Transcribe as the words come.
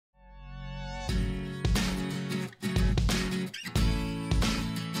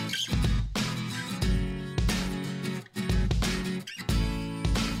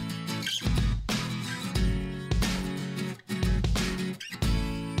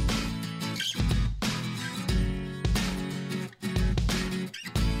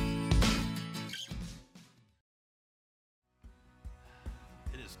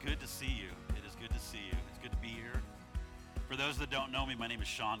good to see you. It is good to see you. It's good to be here. For those that don't know me, my name is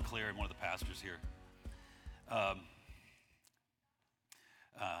Sean Cleary. I'm one of the pastors here.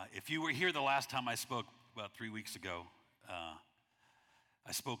 If you were here the last time I spoke, about 3 weeks ago,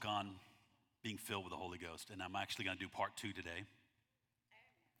 I spoke on being filled with the Holy Ghost, and I'm actually going to do part 2 today.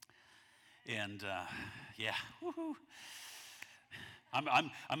 And yeah, woohoo.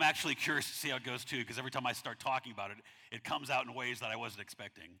 I'm actually curious to see how it goes too, because every time I start talking about it, it comes out in ways that I wasn't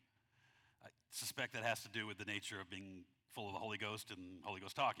expecting. I suspect that has to do with the nature of being full of the Holy Ghost and Holy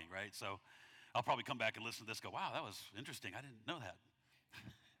Ghost talking, right? So I'll probably come back and listen to this and go, wow, that was interesting. I didn't know that.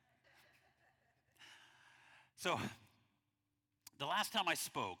 So the last time I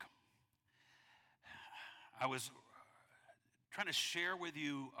spoke, I was trying to share with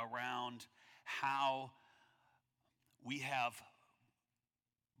you around how we have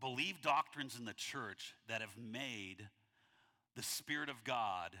believed doctrines in the church that have made the Spirit of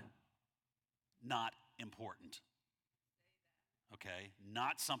God not important. Okay?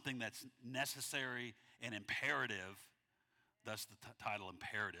 Not something that's necessary and imperative. Thus the title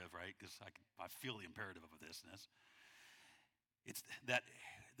imperative, right? Because I feel the imperative of this. It's that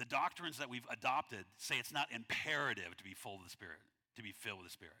the doctrines that we've adopted say it's not imperative to be full of the Spirit, to be filled with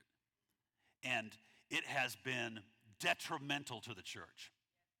the Spirit. And it has been detrimental to the church.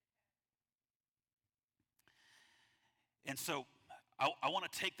 And so I want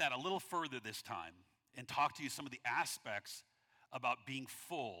to take that a little further this time and talk to you some of the aspects about being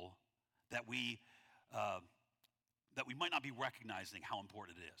full that we might not be recognizing how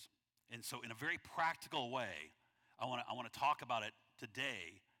important it is. And so in a very practical way, I want to talk about it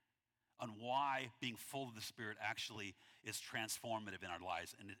today on why being full of the Spirit actually is transformative in our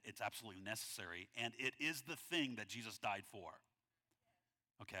lives, and it's absolutely necessary, and it is the thing that Jesus died for.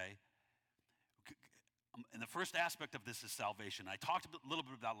 Okay? And the first aspect of this is salvation. I talked a little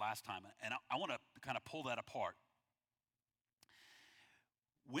bit about last time, and I want to kind of pull that apart.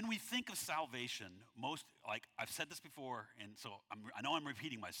 When we think of salvation, like I've said this before, and so I know I'm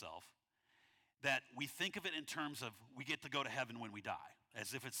repeating myself, that we think of it in terms of we get to go to heaven when we die,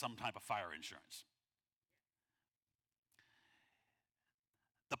 as if it's some type of fire insurance.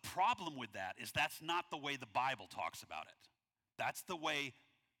 The problem with that is that's not the way the Bible talks about it. That's the way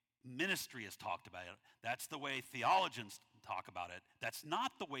ministry is talked about it. That's the way theologians talk about it. That's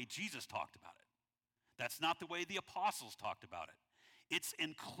not the way Jesus talked about it. That's not the way the apostles talked about it. It's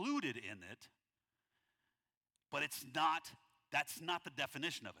included in it, but that's not the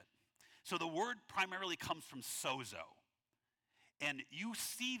definition of it. So the word primarily comes from sozo. And you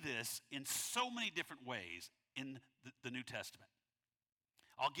see this in so many different ways in the New Testament.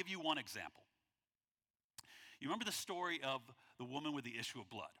 I'll give you one example. You remember the story of the woman with the issue of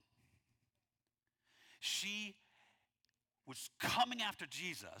blood? She was coming after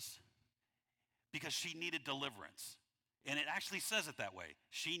Jesus because she needed deliverance. And it actually says it that way.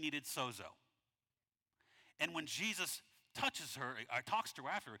 She needed sozo. And when Jesus touches her, or talks to her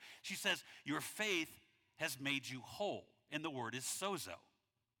after, she says, your faith has made you whole. And the word is sozo.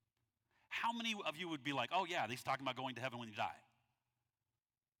 How many of you would be like, oh yeah, he's talking about going to heaven when you die?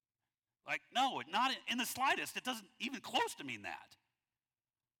 Like, no, not in the slightest. It doesn't even close to mean that.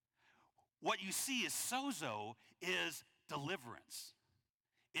 What you see is sozo is deliverance.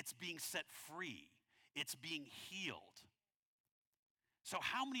 It's being set free. It's being healed. So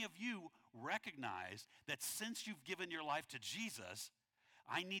how many of you recognize that since you've given your life to Jesus,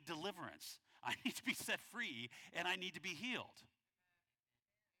 I need deliverance, I need to be set free, and I need to be healed?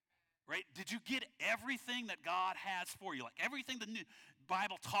 Right? Did you get everything that God has for you? Like everything the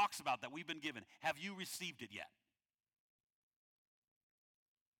Bible talks about that we've been given. Have you received it yet?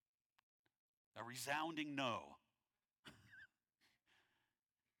 A resounding no.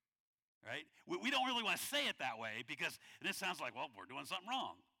 Right? We don't really want to say it that way because this sounds like, well, we're doing something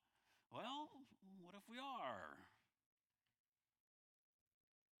wrong. Well, what if we are?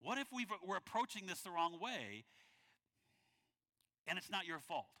 What if we're approaching this the wrong way and it's not your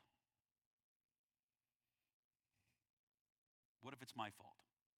fault? What if it's my fault?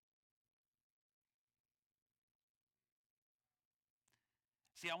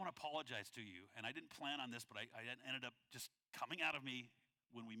 See, I want to apologize to you, and I didn't plan on this, but I ended up just coming out of me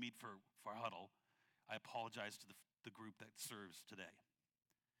when we meet for our huddle. I apologize to the group that serves today.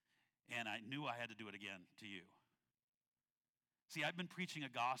 And I knew I had to do it again to you. See, I've been preaching a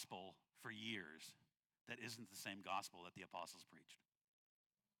gospel for years that isn't the same gospel that the apostles preached.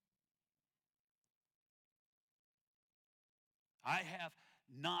 I have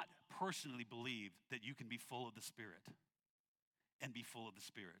not personally believed that you can be full of the Spirit and be full of the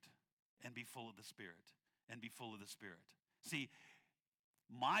Spirit and be full of the Spirit and be full of the Spirit. See,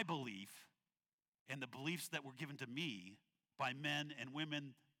 my belief and the beliefs that were given to me by men and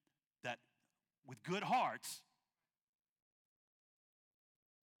women that, with good hearts,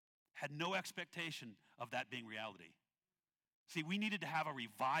 had no expectation of that being reality. See, we needed to have a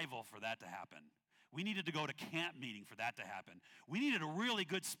revival for that to happen. We needed to go to camp meeting for that to happen. We needed a really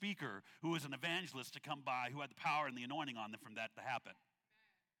good speaker who was an evangelist to come by, who had the power and the anointing on them from that to happen.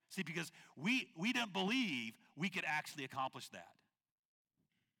 See, because we didn't believe we could actually accomplish that.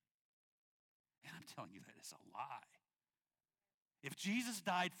 And I'm telling you, that is a lie. If Jesus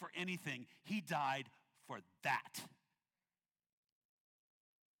died for anything, he died for that.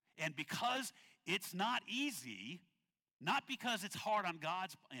 And because it's not easy, not because it's hard on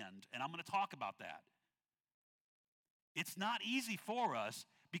God's end, and I'm going to talk about that. It's not easy for us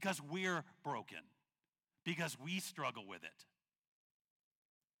because we're broken, because we struggle with it.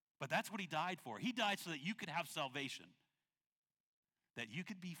 But that's what he died for. He died so that you could have salvation, that you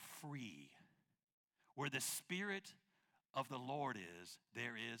could be free. Where the Spirit of the Lord is,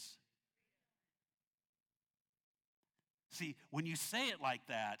 there is. See, when you say it like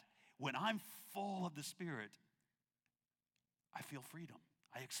that, when I'm full of the Spirit, I feel freedom.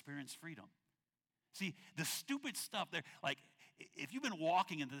 I experience freedom. See, the stupid stuff there, like if you've been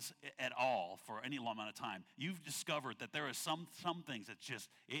walking in this at all for any long amount of time, you've discovered that there are some things that just,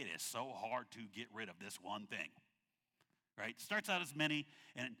 it is so hard to get rid of this one thing. Right? It starts out as many,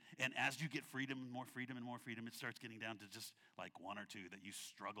 and as you get freedom and more freedom and more freedom, it starts getting down to just like one or two that you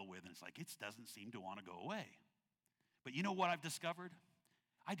struggle with, and it's like, it doesn't seem to want to go away. But you know what I've discovered?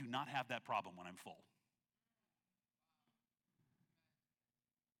 I do not have that problem when I'm full.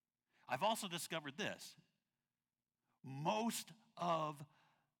 I've also discovered this. Most of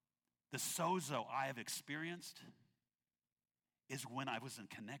the sozo I have experienced is when I was in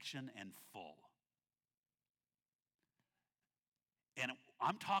connection and full. And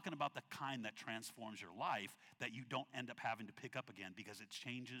I'm talking about the kind that transforms your life that you don't end up having to pick up again because it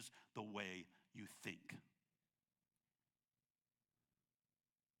changes the way you think.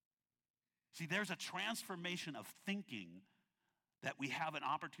 See, there's a transformation of thinking that we have an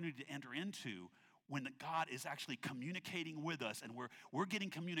opportunity to enter into when God is actually communicating with us, and we're getting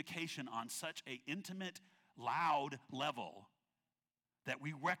communication on such an intimate, loud level that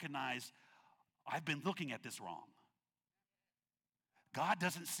we recognize, I've been looking at this wrong. God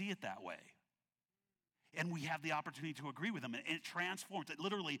doesn't see it that way. And we have the opportunity to agree with him, and it transforms. It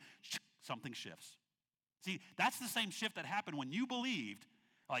literally, something shifts. See, that's the same shift that happened when you believed.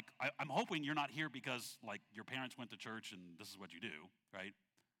 Like, I'm hoping you're not here because, like, your parents went to church and this is what you do, right?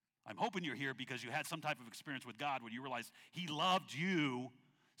 I'm hoping you're here because you had some type of experience with God where you realized he loved you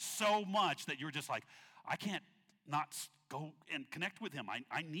so much that you're just like, I can't not go and connect with him.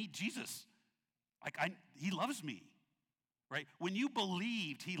 I need Jesus. Like, he loves me, right? When you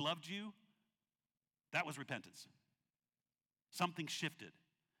believed he loved you, that was repentance. Something shifted.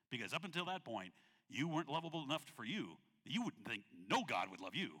 Because up until that point, you weren't lovable enough for you. You wouldn't think no God would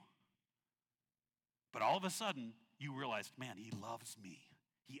love you. But all of a sudden, you realized, man, he loves me.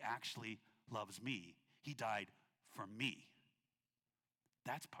 He actually loves me. He died for me.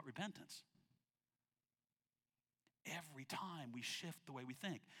 That's repentance. Every time we shift the way we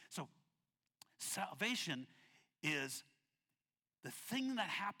think. So salvation is the thing that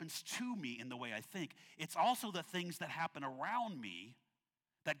happens to me in the way I think. It's also the things that happen around me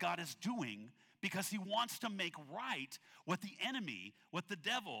that God is doing because he wants to make right what the enemy, what the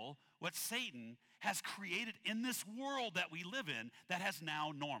devil, what Satan has created in this world that we live in that has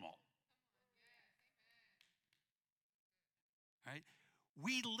now normal. Right?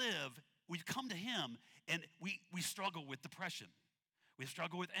 We come to him, and we struggle with depression. We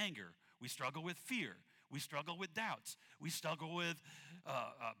struggle with anger. We struggle with fear. We struggle with doubts. We struggle with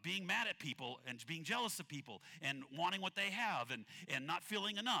being mad at people and being jealous of people and wanting what they have and not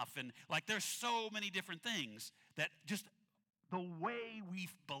feeling enough. And like there's so many different things that just the way we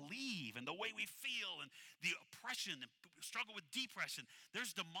believe and the way we feel and the oppression and struggle with depression,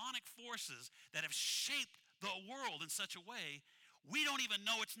 there's demonic forces that have shaped the world in such a way we don't even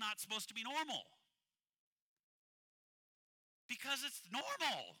know it's not supposed to be normal. Because it's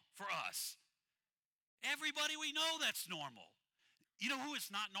normal for us. Everybody we know that's normal. You know who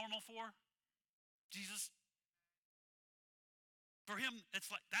it's not normal for? Jesus. For him,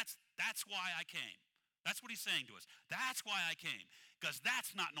 it's like, that's why I came. That's what he's saying to us. That's why I came. Because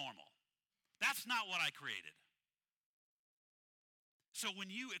that's not normal. That's not what I created. So when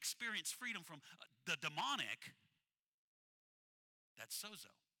you experience freedom from the demonic, that's sozo.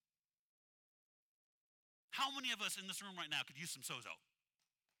 How many of us in this room right now could use some sozo?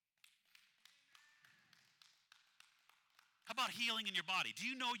 How about healing in your body? Do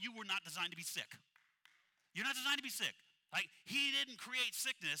you know you were not designed to be sick? You're not designed to be sick. Like, he didn't create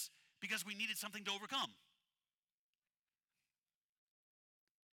sickness because we needed something to overcome.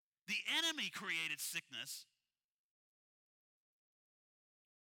 The enemy created sickness,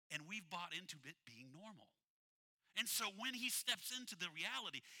 and we've bought into it being normal. And so when he steps into the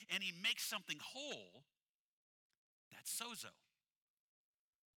reality and he makes something whole, that's sozo.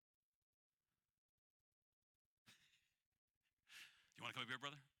 You want to come up here,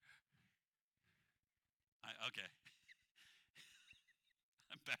 brother? Okay.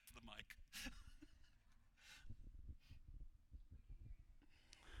 I'm back to the mic.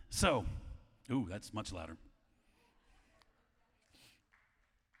 So, that's much louder.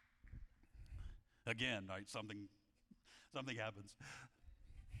 Again, right, something happens.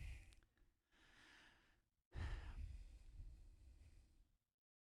 Let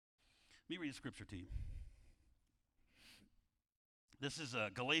me read a scripture to you. This is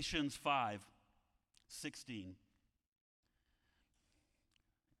Galatians 5:16. It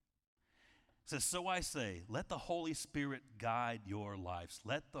says, so I say, let the Holy Spirit guide your lives.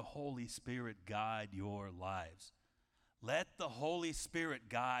 Let the Holy Spirit guide your lives. Let the Holy Spirit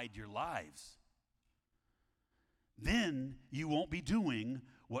guide your lives. Then you won't be doing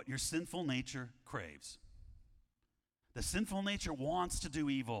what your sinful nature craves. The sinful nature wants to do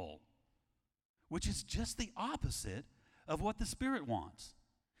evil, which is just the opposite of what the Spirit wants.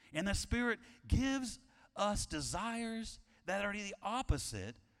 And the Spirit gives us desires that are the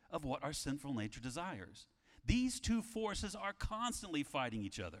opposite of what our sinful nature desires. These two forces are constantly fighting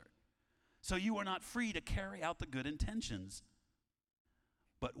each other. So you are not free to carry out the good intentions.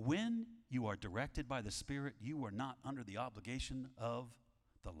 But when you are directed by the Spirit, you are not under the obligation of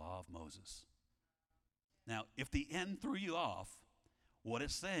the law of Moses. Now, if the end threw you off, what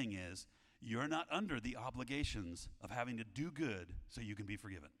it's saying is you're not under the obligations of having to do good so you can be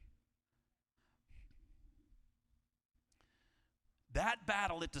forgiven. That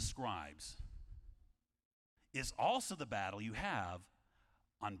battle it describes is also the battle you have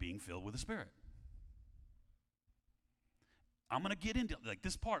on being filled with the Spirit. I'm going to get into like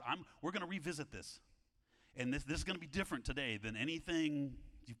this part. We're going to revisit this. And this is going to be different today than anything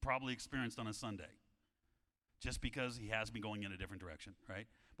you've probably experienced on a Sunday. Just because he has me going in a different direction, right?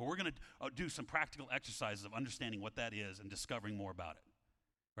 But we're going to do some practical exercises of understanding what that is and discovering more about it,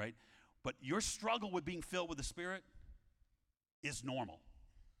 right? But your struggle with being filled with the Spirit is normal.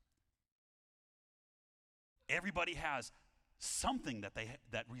 Everybody has something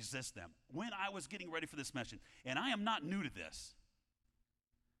that resists them. When I was getting ready for this message, and I am not new to this,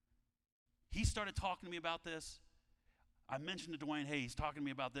 he started talking to me about this. I mentioned to Dwayne, hey, he's talking to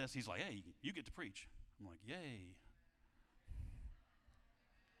me about this. He's like, hey, you get to preach. I'm like, yay.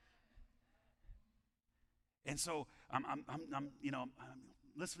 And so I'm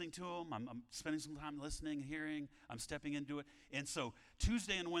listening to him. I'm spending some time listening, hearing. I'm stepping into it. And so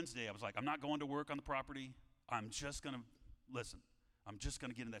Tuesday and Wednesday, I was like, I'm not going to work on the property. I'm just going to listen. I'm just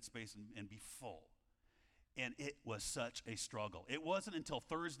going to get in that space and be full. And it was such a struggle. It wasn't until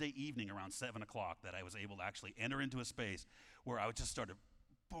Thursday evening around 7 o'clock that I was able to actually enter into a space where I just started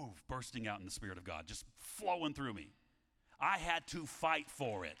bursting out in the Spirit of God, just flowing through me. I had to fight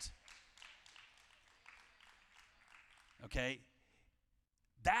for it. Okay?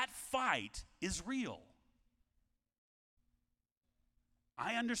 That fight is real.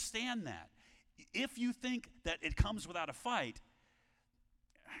 I understand that. If you think that it comes without a fight,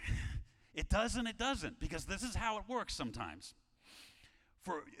 it doesn't, because this is how it works sometimes.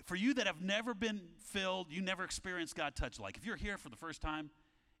 For you that have never been filled, you never experienced God touch, like if you're here for the first time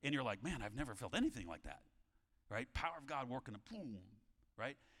and you're like, man, I've never felt anything like that, right? Power of God working, boom,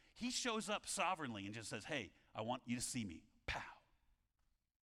 right? He shows up sovereignly and just says, hey, I want you to see me. Pow.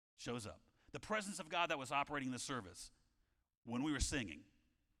 Shows up. The presence of God that was operating the service when we were singing,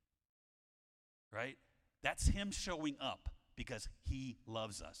 right? That's him showing up because he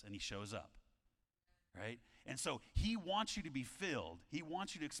loves us and he shows up, right? And so he wants you to be filled. He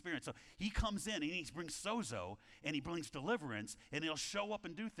wants you to experience. So he comes in and he brings sozo and he brings deliverance and he'll show up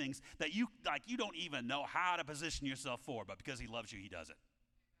and do things that you don't even know how to position yourself for, but because he loves you, he does it.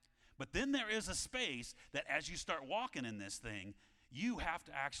 But then there is a space that as you start walking in this thing, you have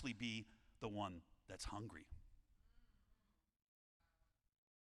to actually be the one that's hungry.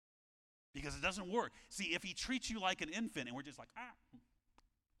 Because it doesn't work. See, if he treats you like an infant and we're just like,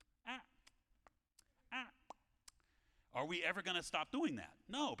 are we ever going to stop doing that?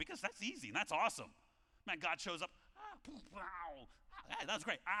 No, because that's easy and that's awesome. Man, God shows up, that's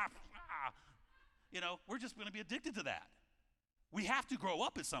great. We're just going to be addicted to that. We have to grow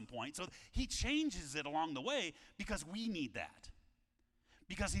up at some point. So he changes it along the way because we need that.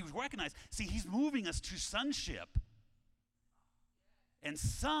 Because he recognized, see, he's moving us to sonship. And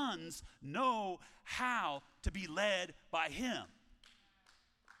sons know how to be led by him.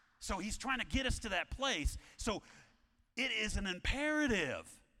 So he's trying to get us to that place. So it is an imperative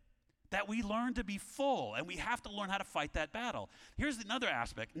that we learn to be full, and we have to learn how to fight that battle. Here's another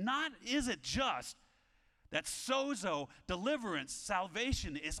aspect. Not is it just that sozo, deliverance,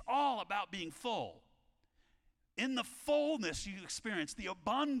 salvation is all about being full. In the fullness you experience the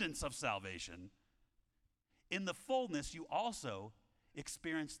abundance of salvation. In the fullness you also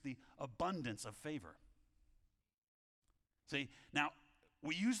experience the abundance of favor. See, now,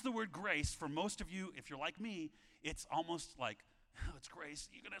 we use the word grace. For most of you, if you're like me, it's almost like, oh, it's grace.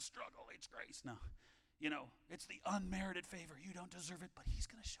 You're going to struggle. It's grace. No, it's the unmerited favor. You don't deserve it, but he's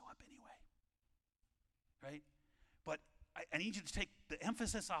going to show up anyway. Right? But I need you to take the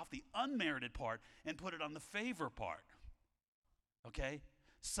emphasis off the unmerited part and put it on the favor part. Okay?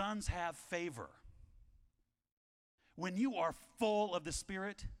 Sons have favor. When you are full of the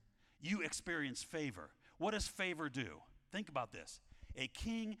Spirit, you experience favor. What does favor do? Think about this. A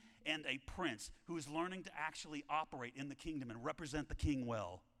king and a prince who is learning to actually operate in the kingdom and represent the king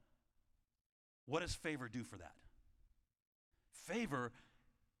well. What does favor do for that? Favor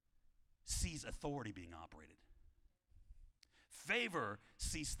sees authority being operated. Favor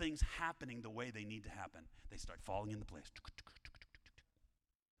sees things happening the way they need to happen. They start falling into place.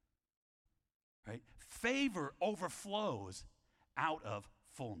 Right? Favor overflows out of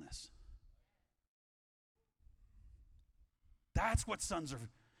fullness. That's what sons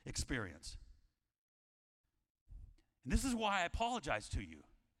experience. And this is why I apologize to you.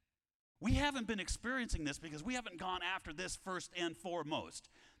 We haven't been experiencing this because we haven't gone after this first and foremost.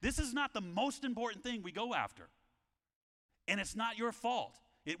 This is not the most important thing we go after. And it's not your fault.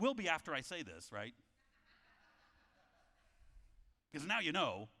 It will be after I say this, right? Because now you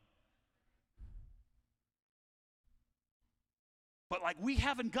know. But we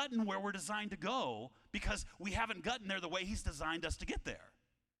haven't gotten where we're designed to go because we haven't gotten there the way he's designed us to get there.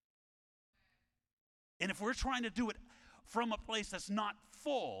 And if we're trying to do it from a place that's not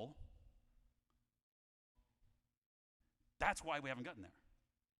full, that's why we haven't gotten there.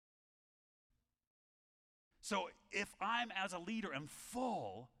 So if I'm, as a leader, am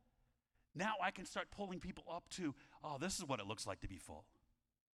full, now I can start pulling people up to, oh, this is what it looks like to be full.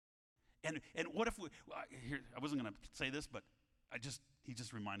 And what if I wasn't going to say this, but he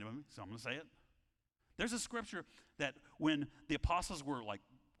just reminded me, so I'm going to say it. There's a scripture that when the apostles were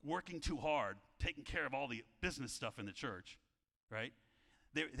working too hard, taking care of all the business stuff in the church, right?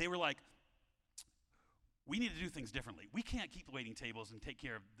 They were like, we need to do things differently. We can't keep waiting tables and take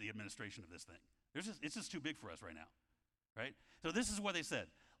care of the administration of this thing. It's just too big for us right now, right? So this is what they said.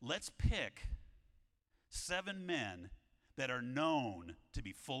 Let's pick 7 men that are known to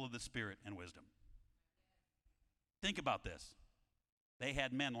be full of the Spirit and wisdom. Think about this. They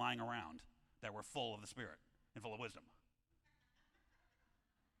had men lying around that were full of the Spirit and full of wisdom.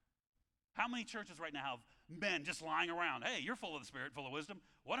 How many churches right now have men just lying around? Hey, you're full of the Spirit, full of wisdom.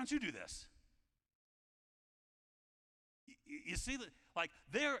 Why don't you do this? You see,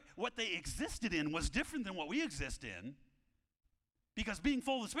 what they existed in was different than what we exist in because being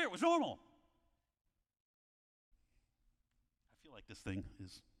full of the Spirit was normal. I feel like this thing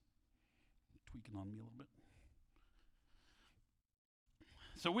is tweaking on me a little bit.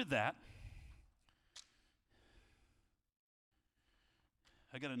 So with that,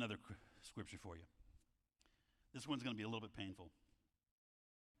 I got another scripture for you. This one's going to be a little bit painful.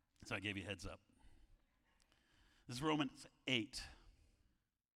 So I gave you a heads up. This is Romans 8.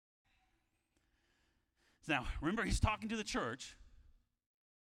 Now, remember, he's talking to the church.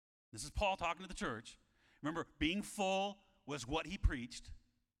 This is Paul talking to the church. Remember, being full was what he preached.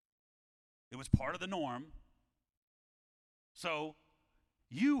 It was part of the norm. So,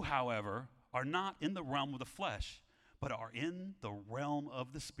 you, however, are not in the realm of the flesh, but are in the realm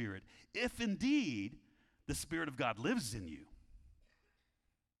of the Spirit, if indeed the Spirit of God lives in you.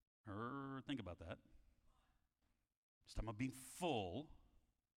 Think about that. Just talking about being full.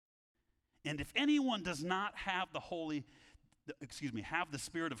 And if anyone does not have have the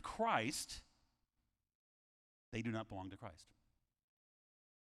Spirit of Christ, they do not belong to Christ.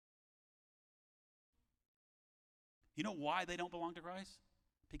 You know why they don't belong to Christ?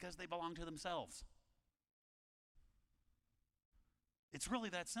 Because they belong to themselves. It's really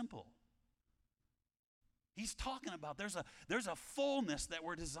that simple. He's talking about there's a fullness that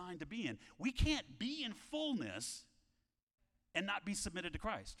we're designed to be in. We can't be in fullness and not be submitted to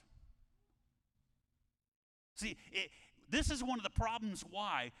Christ. See, this is one of the problems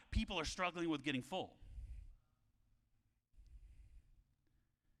why people are struggling with getting full.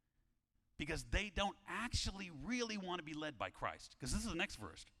 Because they don't actually really want to be led by Christ. Because this is the next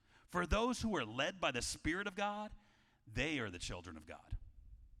verse. For those who are led by the Spirit of God, they are the children of God.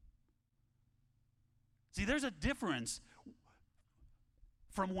 See, there's a difference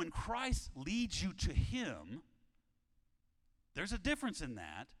from when Christ leads you to him. There's a difference in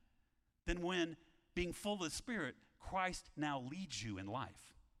that than when being full of the Spirit, Christ now leads you in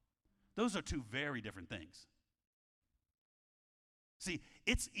life. Those are two very different things. See,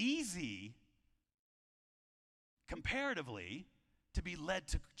 it's easy, comparatively, to be led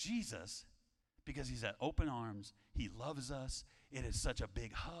to Jesus because he's at open arms. He loves us. It is such a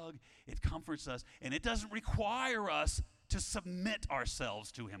big hug. It comforts us. And it doesn't require us to submit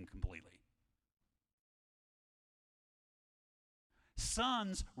ourselves to him completely.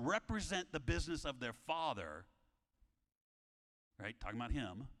 Sons represent the business of their father, right? Talking about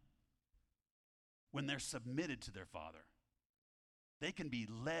him. When they're submitted to their father, they can be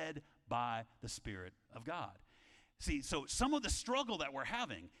led by the Spirit of God. See, so some of the struggle that we're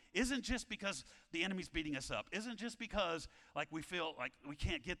having isn't just because the enemy's beating us up, isn't just because like we feel like we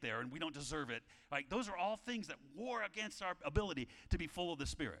can't get there and we don't deserve it. Like those are all things that war against our ability to be full of the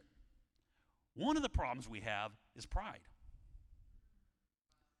Spirit. One of the problems we have is pride.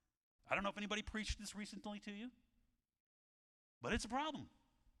 I don't know if anybody preached this recently to you, but it's a problem.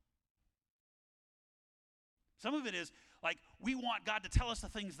 Some of it is like we want God to tell us the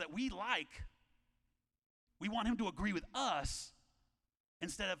things that we like. We want him to agree with us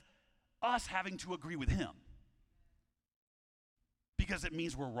instead of us having to agree with him. Because it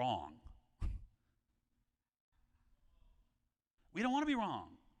means we're wrong. We don't want to be wrong.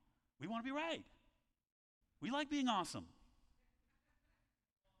 We want to be right. We like being awesome.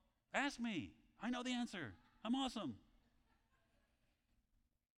 Ask me. I know the answer. I'm awesome.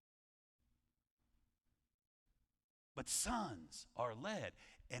 But sons are led.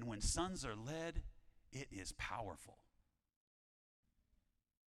 And when sons are led, it is powerful.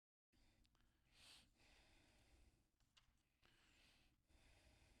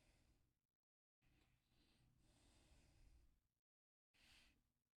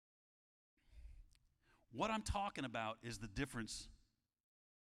 What I'm talking about is the difference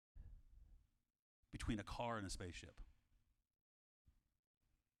between a car and a spaceship.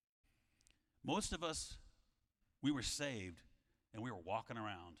 Most of us, we were saved and we were walking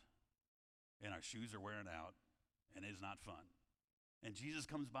around and our shoes are wearing out and it is not fun. And Jesus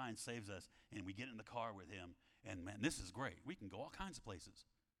comes by and saves us and we get in the car with him and man, this is great. We can go all kinds of places.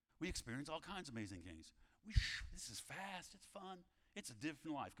 We experience all kinds of amazing things. This is fast, it's fun. It's a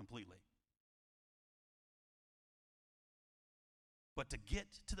different life completely. But to get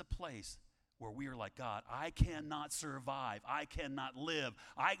to the place where we are like, God, I cannot survive. I cannot live.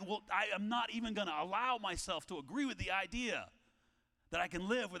 I am not even going to allow myself to agree with the idea that I can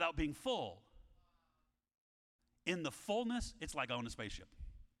live without being full. In the fullness, it's like owning a spaceship.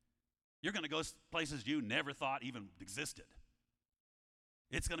 You're going to go places you never thought even existed.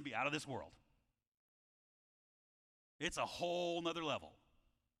 It's going to be out of this world. It's a whole nother level.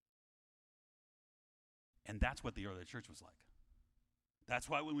 And that's what the early church was like. That's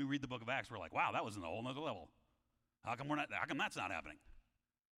why when we read the book of Acts, we're like, wow, that was in a whole nother level. How come that's not happening?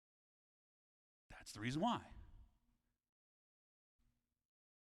 That's the reason why.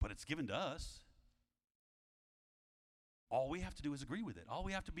 But it's given to us. All we have to do is agree with it. All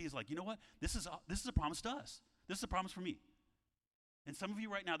we have to be is like, you know what? This is a promise to us. This is a promise for me. And some of you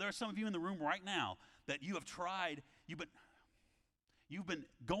right now, there are some of you in the room right now that you have tried, you've been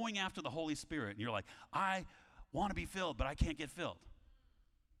going after the Holy Spirit, and you're like, I want to be filled, but I can't get filled.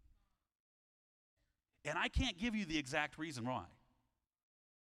 And I can't give you the exact reason why.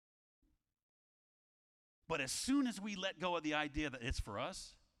 But as soon as we let go of the idea that it's for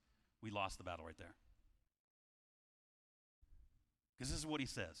us, we lost the battle right there. Because this is what he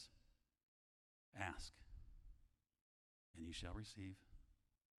says. Ask, and you shall receive.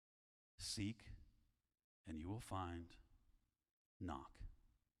 Seek, and you will find. Knock,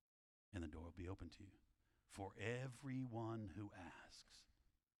 and the door will be open to you. For everyone who asks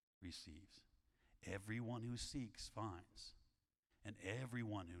receives. Everyone who seeks finds. And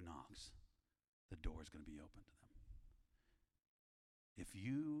everyone who knocks, the door is going to be open to them. If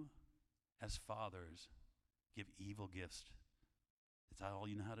you, as fathers, give evil gifts, that's all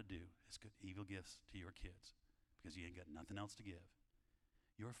you know how to do, is give evil gifts to your kids because you ain't got nothing else to give.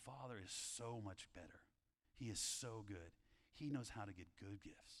 Your Father is so much better. He is so good. He knows how to get good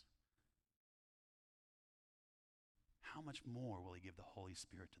gifts. How much more will he give the Holy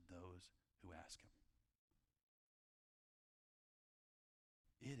Spirit to those who ask him?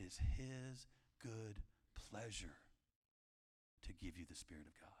 It is his good pleasure to give you the Spirit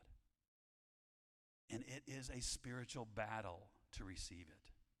of God. And it is a spiritual battle to receive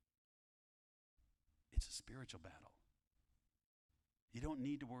it. It's a spiritual battle. You don't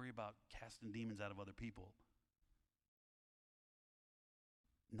need to worry about casting demons out of other people.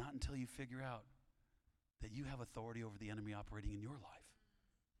 Not until you figure out that you have authority over the enemy operating in your life.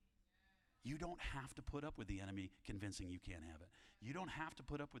 You don't have to put up with the enemy convincing you can't have it. You don't have to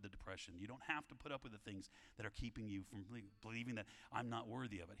put up with the depression. You don't have to put up with the things that are keeping you from believing that I'm not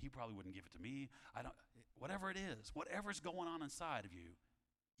worthy of it. He probably wouldn't give it to me. Whatever it is, whatever's going on inside of you,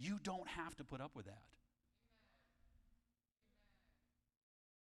 you don't have to put up with that.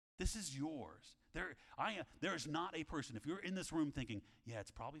 This is yours. There is not a person, if you're in this room thinking, yeah,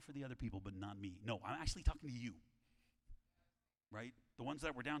 it's probably for the other people, but not me. No, I'm actually talking to you. Right? The ones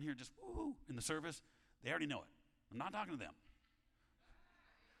that were down here just woo in the service, they already know it. I'm not talking to them.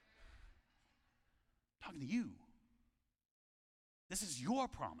 I'm talking to you. This is your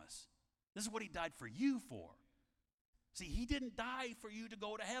promise. This is what he died for you for. See, he didn't die for you to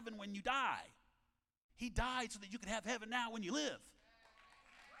go to heaven when you die. He died so that you could have heaven now when you live.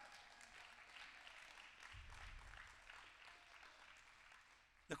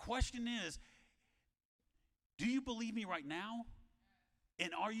 The question is, do you believe me right now?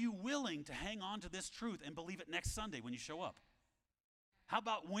 And are you willing to hang on to this truth and believe it next Sunday when you show up? How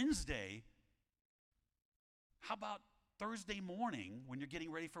about Wednesday? How about Thursday morning when you're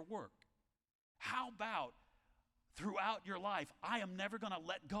getting ready for work? How about throughout your life, I am never going to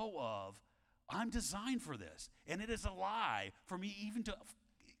let go of, I'm designed for this. And it is a lie for me even to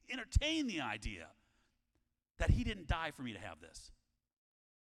entertain the idea that he didn't die for me to have this.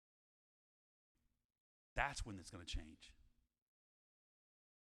 That's when it's going to change.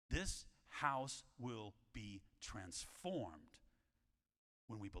 This house will be transformed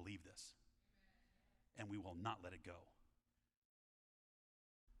when we believe this. And we will not let it go.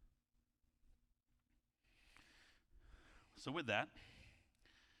 So with that,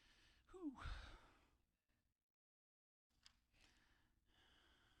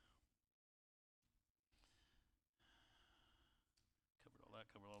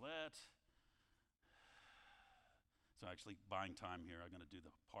 covered all that. So actually buying time here, I'm going to do the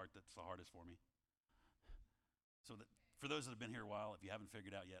part that's the hardest for me. So that for those that have been here a while, if you haven't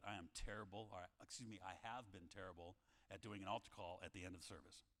figured out yet, I have been terrible at doing an altar call at the end of the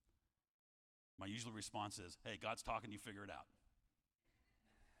service. My usual response is, hey, God's talking, you figure it out.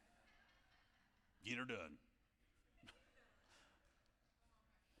 Get her done.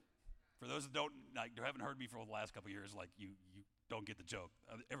 For those that haven't heard me for the last couple of years, you don't get the joke.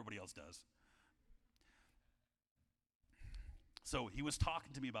 Everybody else does. So he was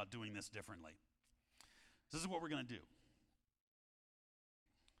talking to me about doing this differently. This is what we're going to do.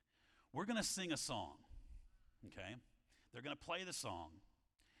 We're going to sing a song, okay? They're going to play the song,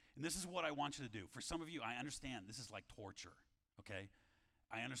 and this is what I want you to do. For some of you, I understand this is like torture, okay?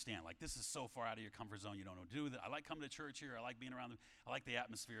 I understand, this is so far out of your comfort zone, you don't know what to do with it. I like coming to church here. I like being around them. I like the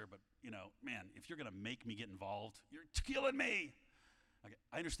atmosphere, but, man, if you're going to make me get involved, you're killing me. Okay,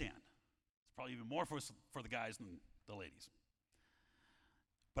 I understand. It's probably even more for the guys than the ladies.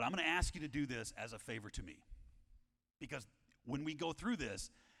 But I'm going to ask you to do this as a favor to me. Because when we go through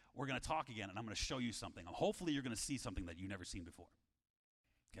this, we're going to talk again, and I'm going to show you something. Hopefully you're going to see something that you've never seen before.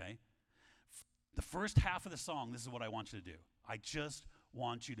 Okay? The first half of the song, this is what I want you to do. I just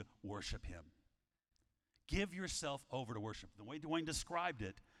want you to worship him. Give yourself over to worship. The way Dwayne described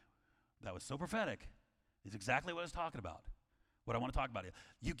it, that was so prophetic, is exactly what I was talking about. What I want to talk about.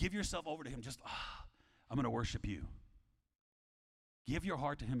 You give yourself over to him, I'm going to worship you. Give your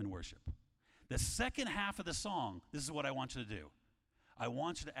heart to him in worship. The second half of the song, this is what I want you to do. I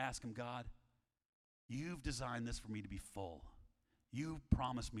want you to ask him, God, you've designed this for me to be full. You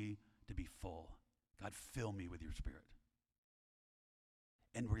promised me to be full. God, fill me with your Spirit.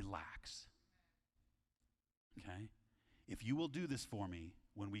 And relax. Okay? If you will do this for me,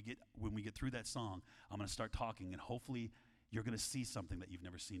 when we get through that song, I'm going to start talking, and hopefully you're going to see something that you've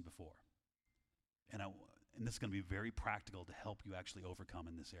never seen before. And this is going to be very practical to help you actually overcome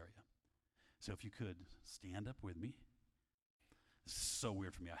in this area. So if you could, stand up with me. This is so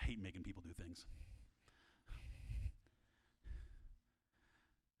weird for me. I hate making people do things.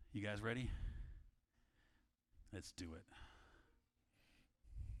 You guys ready? Let's do it.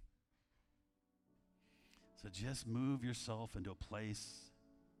 So just move yourself into a place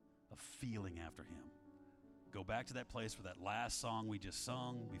of feeling after him. Go back to that place where that last song we just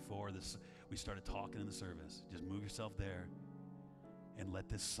sung before this, we started talking in the service. Just move yourself there and let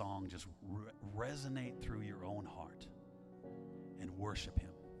this song just resonate through your own heart and worship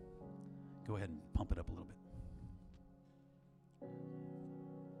him. Go ahead and pump it up a little bit.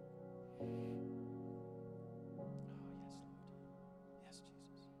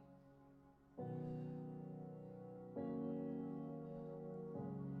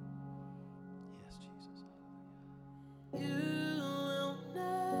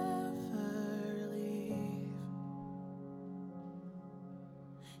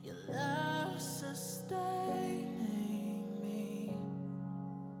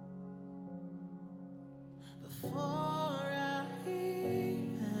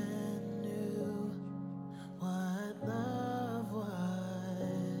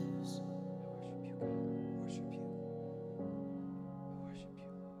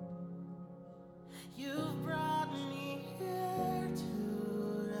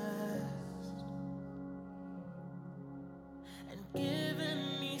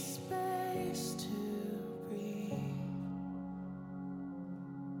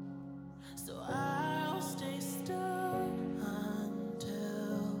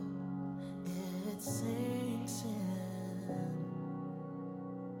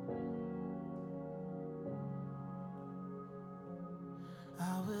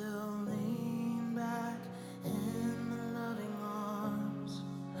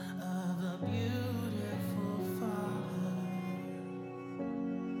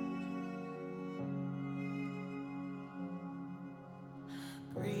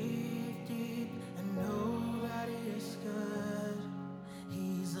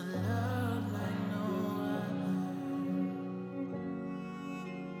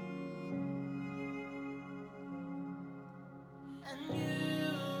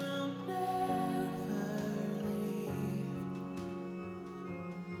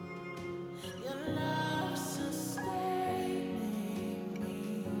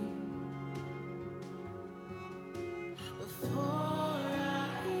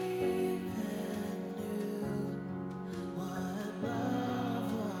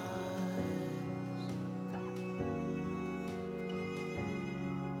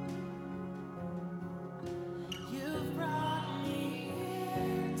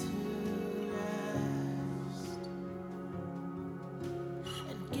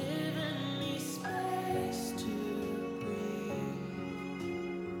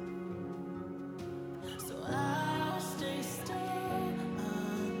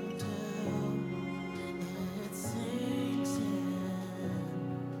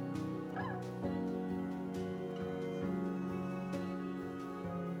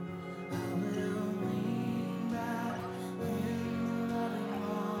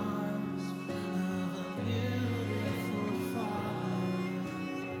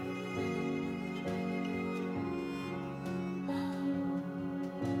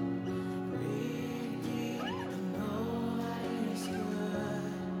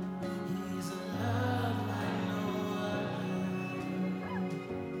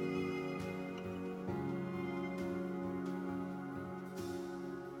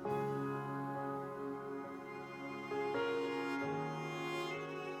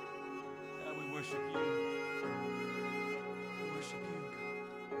 Worship you. Worship you, God.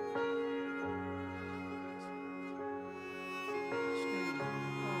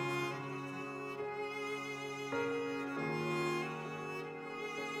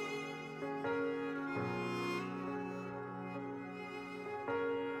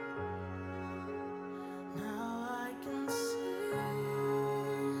 Now I can see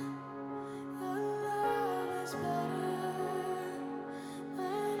your love is better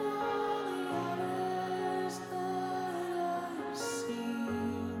than all the others that I've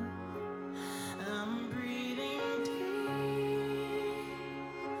seen. I'm breathing deep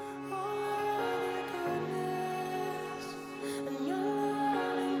all of your goodness and your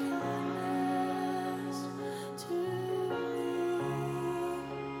loving kindness to me.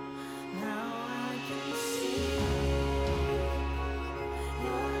 Now I can see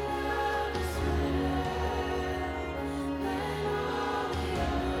your love is better than all the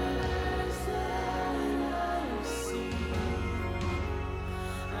others that I've seen.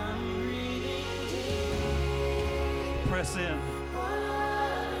 I'm breathing deep. Press in. All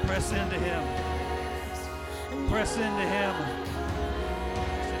of Press into Him. and Press into Him.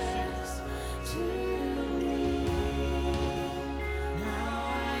 to me.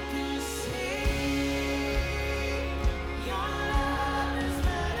 Now I can see your love is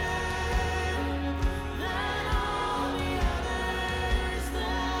better than all the others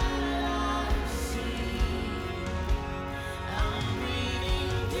that I've seen. I'm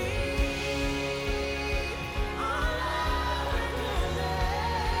breathing deep all of your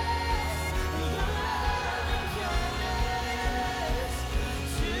goodness, your loving kindness.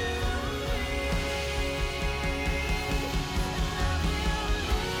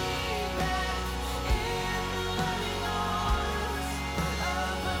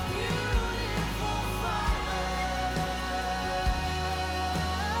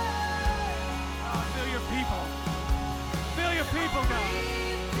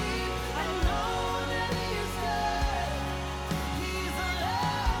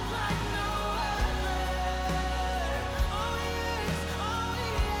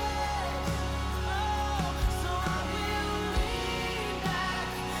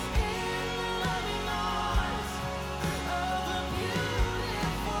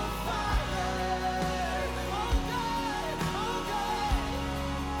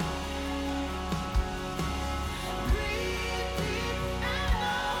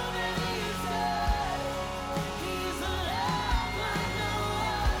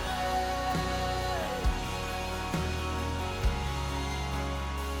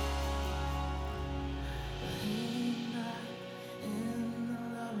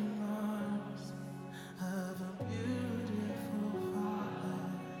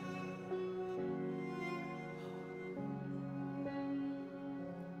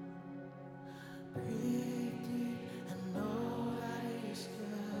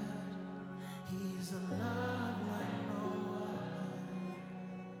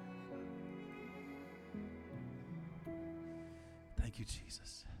 Thank you,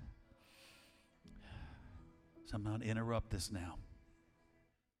 Jesus. So I'm going to interrupt this now.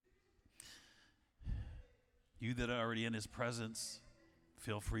 You that are already in his presence,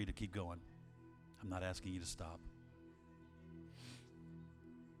 feel free to keep going. I'm not asking you to stop.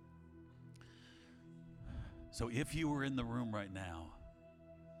 So if you were in the room right now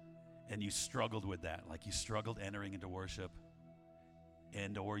and you struggled with that, like you struggled entering into worship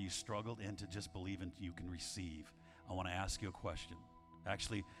and or you struggled into just believing you can receive, I want to ask you a question.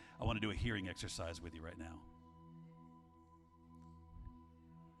 Actually, I want to do a hearing exercise with you right now.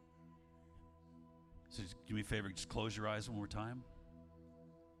 So just do me a favor, just close your eyes one more time.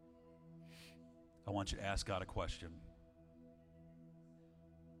 I want you to ask God a question.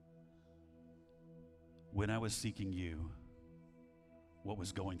 When I was seeking you, what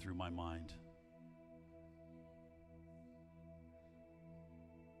was going through my mind?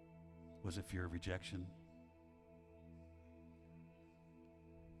 Was it fear of rejection?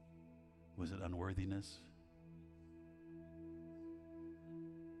 Was it unworthiness?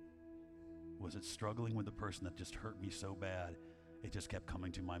 Was it struggling with the person that just hurt me so bad, it just kept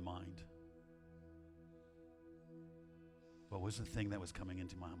coming to my mind? What was the thing that was coming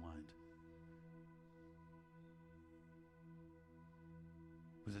into my mind?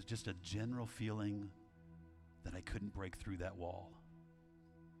 Was it just a general feeling that I couldn't break through that wall?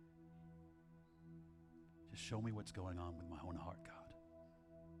 Just show me what's going on with my own heart, God.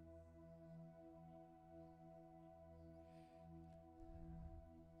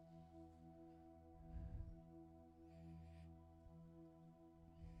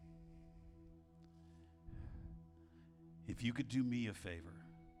 If you could do me a favor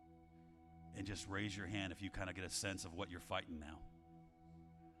and just raise your hand if you kind of get a sense of what you're fighting now.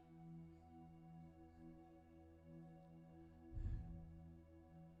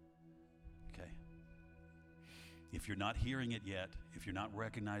 Okay. If you're not hearing it yet, if you're not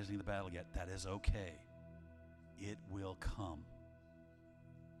recognizing the battle yet, that is okay. It will come.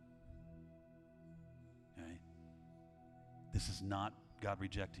 Okay? This is not God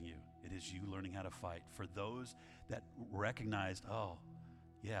rejecting you. It is you learning how to fight. For those that recognized, oh,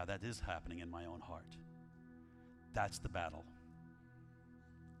 yeah, that is happening in my own heart. That's the battle.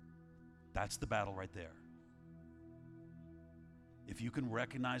 That's the battle right there. If you can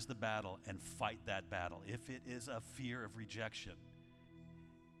recognize the battle and fight that battle, if it is a fear of rejection,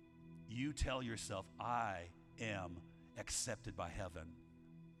 you tell yourself, I am accepted by heaven.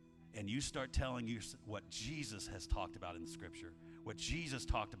 And you start telling you what Jesus has talked about in the scripture, what Jesus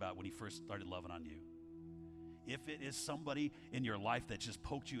talked about when he first started loving on you. If it is somebody in your life that just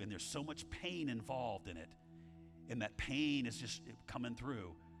poked you and there's so much pain involved in it, and that pain is just coming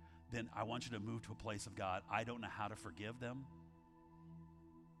through, then I want you to move to a place of God. I don't know how to forgive them,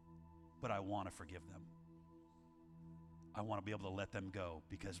 but I want to forgive them. I want to be able to let them go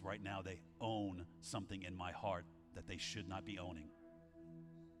because right now they own something in my heart that they should not be owning.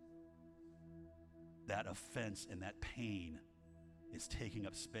 That offense and that pain is taking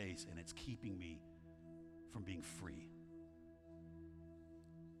up space and it's keeping me from being free.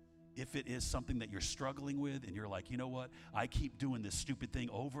 If it is something that you're struggling with and you're like, you know what, I keep doing this stupid thing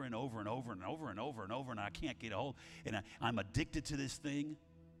over and over and over and over and over and over and I can't get a hold, and I'm addicted to this thing.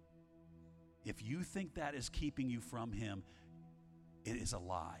 If you think that is keeping you from him, it is a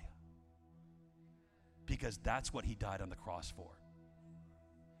lie. Because that's what he died on the cross for.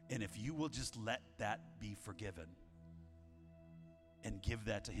 And if you will just let that be forgiven and give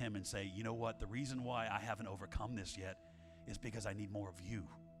that to him and say, you know what, the reason why I haven't overcome this yet is because I need more of you.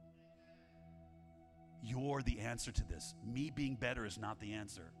 You're the answer to this. Me being better is not the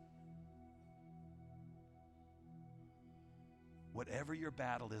answer. Whatever your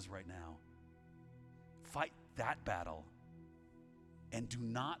battle is right now, fight that battle and do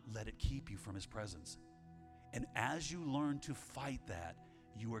not let it keep you from his presence. And as you learn to fight that,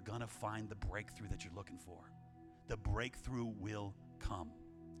 you are going to find the breakthrough that you're looking for. The breakthrough will come.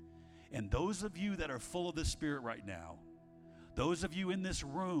 And those of you that are full of the Spirit right now, those of you in this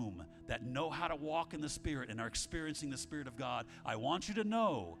room that know how to walk in the Spirit and are experiencing the Spirit of God, I want you to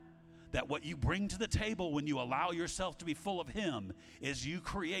know that what you bring to the table when you allow yourself to be full of him is you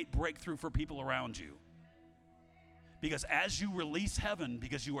create breakthrough for people around you. Because as you release heaven,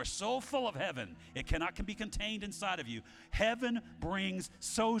 because you are so full of heaven, it can be contained inside of you. Heaven brings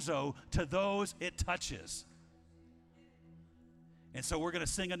sozo to those it touches. And so we're going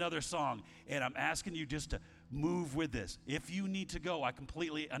to sing another song, and I'm asking you just to move with this. If you need to go, I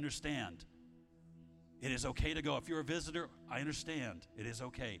completely understand. It is okay to go. If you're a visitor, I understand. It is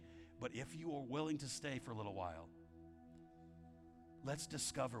okay. But if you are willing to stay for a little while, let's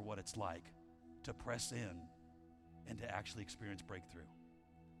discover what it's like to press in and to actually experience breakthrough.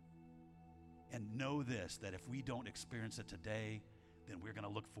 And know this, that if we don't experience it today, then we're going to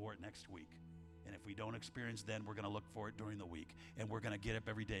look for it next week. And if we don't experience then, we're going to look for it during the week. And we're going to get up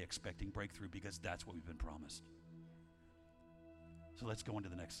every day expecting breakthrough because that's what we've been promised. So let's go into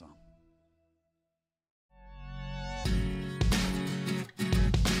the next song.